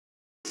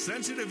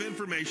sensitive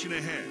information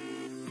ahead.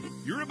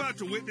 You're about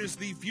to witness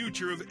the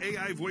future of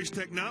AI voice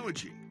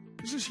technology.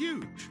 This is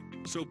huge,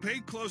 so pay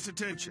close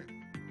attention.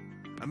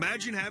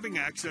 Imagine having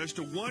access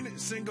to one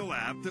single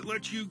app that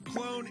lets you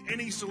clone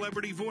any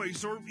celebrity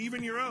voice or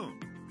even your own,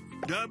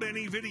 dub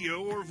any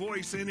video or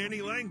voice in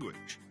any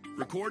language,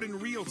 record in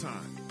real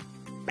time,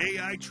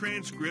 AI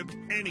transcript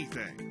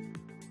anything,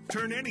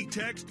 turn any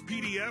text,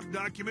 PDF,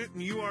 document,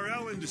 and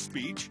URL into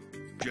speech,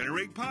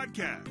 generate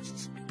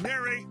podcasts,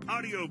 narrate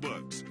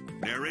audiobooks,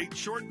 narrate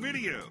short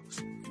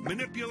videos,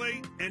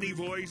 manipulate any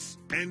voice,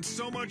 and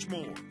so much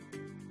more.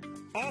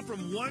 All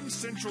from one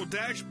central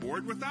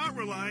dashboard without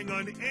relying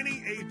on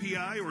any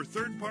API or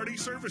third-party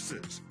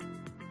services.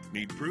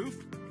 Need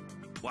proof?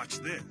 Watch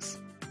this.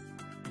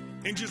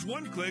 In just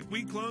one click,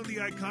 we cloned the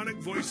iconic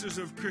voices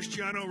of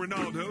Cristiano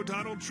Ronaldo,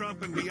 Donald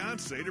Trump, and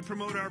Beyonce to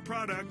promote our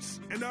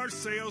products, and our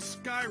sales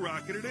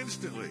skyrocketed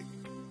instantly.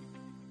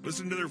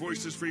 Listen to their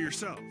voices for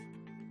yourself.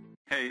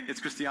 Hey,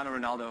 it's Cristiano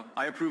Ronaldo.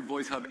 I approve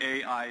VoizHub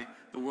AI,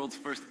 the world's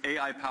first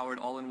AI-powered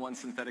all-in-one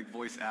synthetic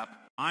voice app.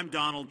 I'm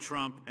Donald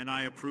Trump, and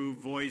I approve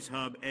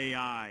VoizHub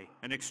AI,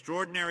 an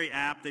extraordinary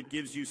app that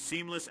gives you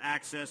seamless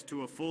access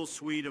to a full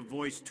suite of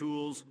voice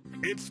tools.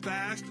 It's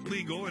fast,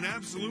 legal, and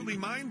absolutely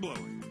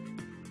mind-blowing.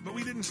 But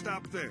we didn't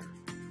stop there.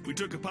 We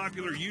took a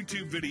popular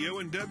YouTube video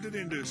and dubbed it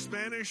into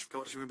Spanish,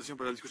 French,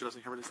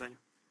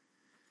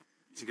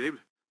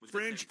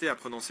 à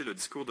prononcer le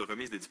discours de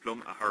remise des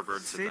diplômes à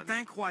Harvard cette année. C'est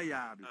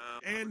incroyable.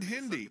 And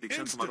Hindi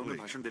instantly.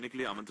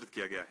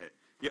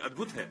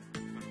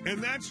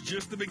 And that's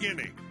just the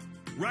beginning.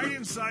 Right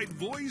inside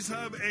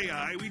VoizHub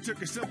AI, we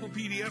took a simple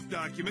PDF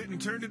document and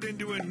turned it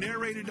into a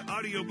narrated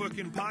audiobook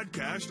and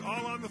podcast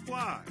all on the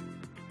fly.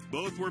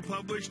 Both were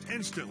published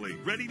instantly,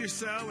 ready to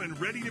sell and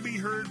ready to be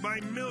heard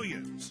by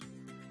millions.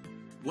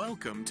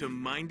 Welcome to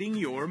Minding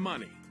Your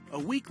Money, a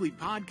weekly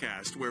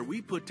podcast where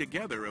we put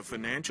together a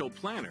financial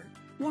planner.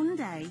 One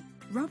day,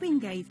 Robin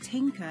gave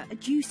Tinker a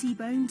juicy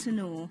bone to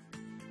gnaw.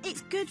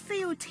 It's good for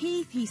your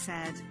teeth, he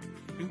said.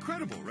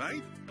 Incredible,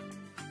 right?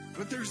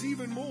 But there's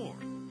even more.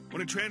 Want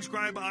to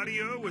transcribe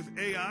audio with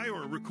AI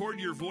or record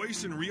your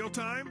voice in real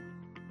time?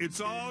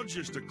 It's all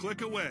just a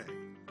click away.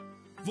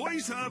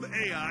 VoizHub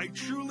AI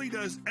truly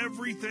does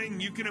everything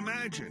you can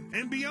imagine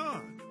and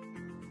beyond.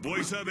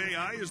 VoizHub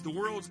AI is the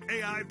world's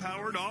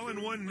AI-powered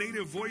all-in-one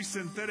native voice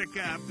synthetic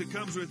app that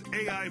comes with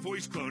AI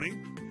voice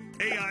cloning,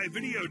 AI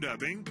video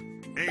dubbing,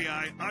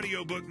 AI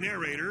audiobook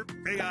narrator,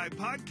 AI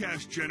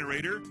podcast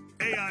generator,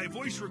 AI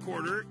voice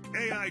recorder,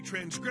 AI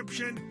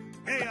transcription,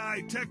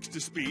 AI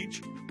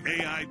text-to-speech,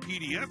 AI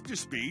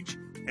PDF-to-speech,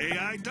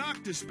 AI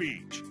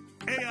doc-to-speech,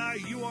 AI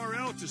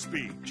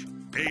URL-to-speech,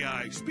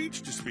 AI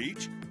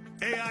speech-to-speech,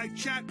 AI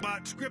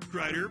chatbot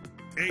scriptwriter,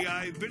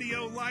 AI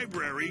video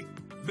library,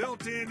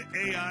 built-in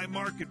AI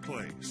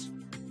marketplace,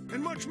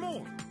 and much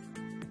more.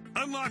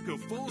 Unlock a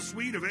full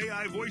suite of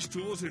AI voice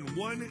tools in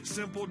one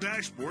simple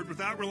dashboard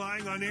without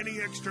relying on any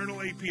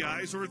external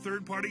APIs or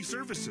third-party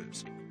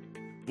services.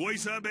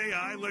 VoizHub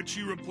AI lets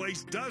you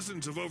replace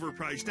dozens of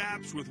overpriced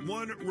apps with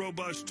one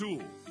robust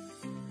tool.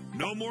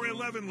 No more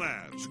 11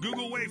 Labs,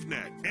 Google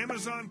WaveNet,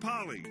 Amazon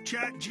Poly,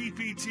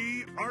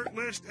 ChatGPT,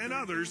 Artlist, and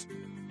others.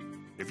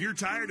 If you're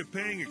tired of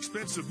paying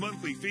expensive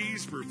monthly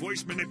fees for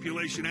voice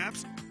manipulation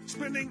apps,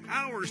 spending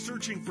hours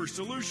searching for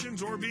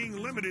solutions, or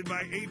being limited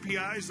by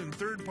APIs and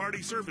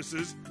third-party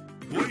services,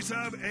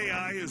 VoizHub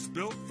AI is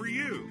built for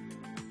you.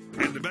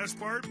 And the best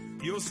part?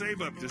 You'll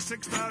save up to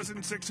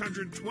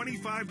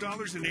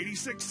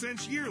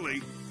 $6,625.86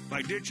 yearly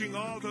by ditching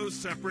all those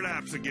separate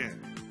apps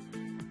again.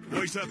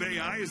 VoizHub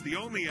AI is the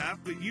only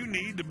app that you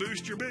need to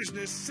boost your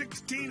business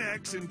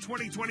 16x in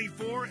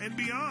 2024 and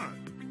beyond.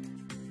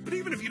 But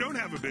even if you don't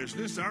have a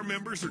business, our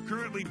members are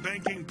currently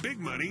banking big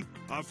money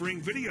offering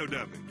video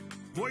dubbing,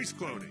 voice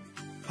cloning,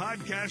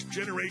 podcast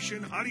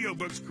generation,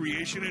 audiobooks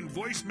creation, and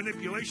voice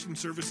manipulation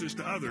services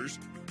to others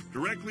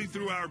directly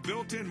through our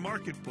built-in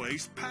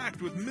marketplace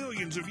packed with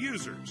millions of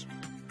users.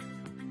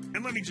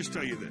 And let me just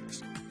tell you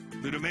this,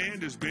 the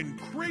demand has been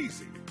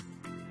crazy.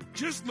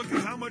 Just look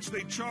at how much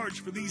they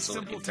charge for these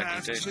simple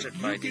tasks that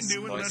you can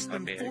do in less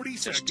than 40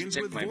 seconds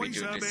with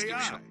VoizHub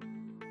AI.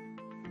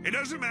 It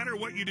doesn't matter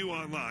what you do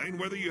online,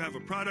 whether you have a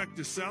product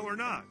to sell or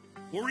not,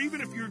 or even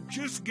if you're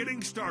just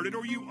getting started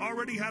or you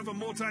already have a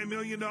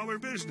multi-million-dollar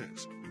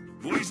business.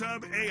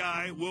 VoizHub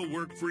AI will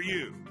work for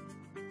you.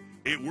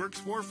 It works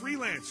for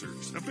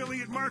freelancers,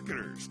 affiliate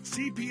marketers,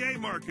 CPA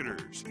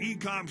marketers,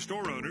 e-com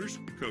store owners,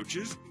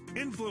 coaches,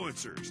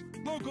 influencers,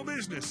 local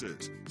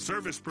businesses,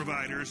 service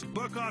providers,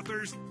 book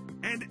authors,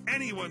 and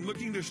anyone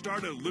looking to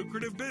start a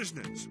lucrative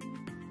business.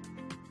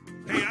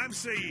 Hey, I'm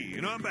Saeed,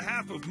 and on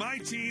behalf of my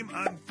team,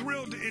 I'm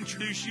thrilled to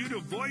introduce you to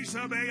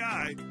VoizHub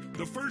AI,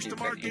 the first to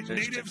market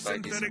native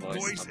synthetic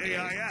voice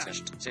AI app.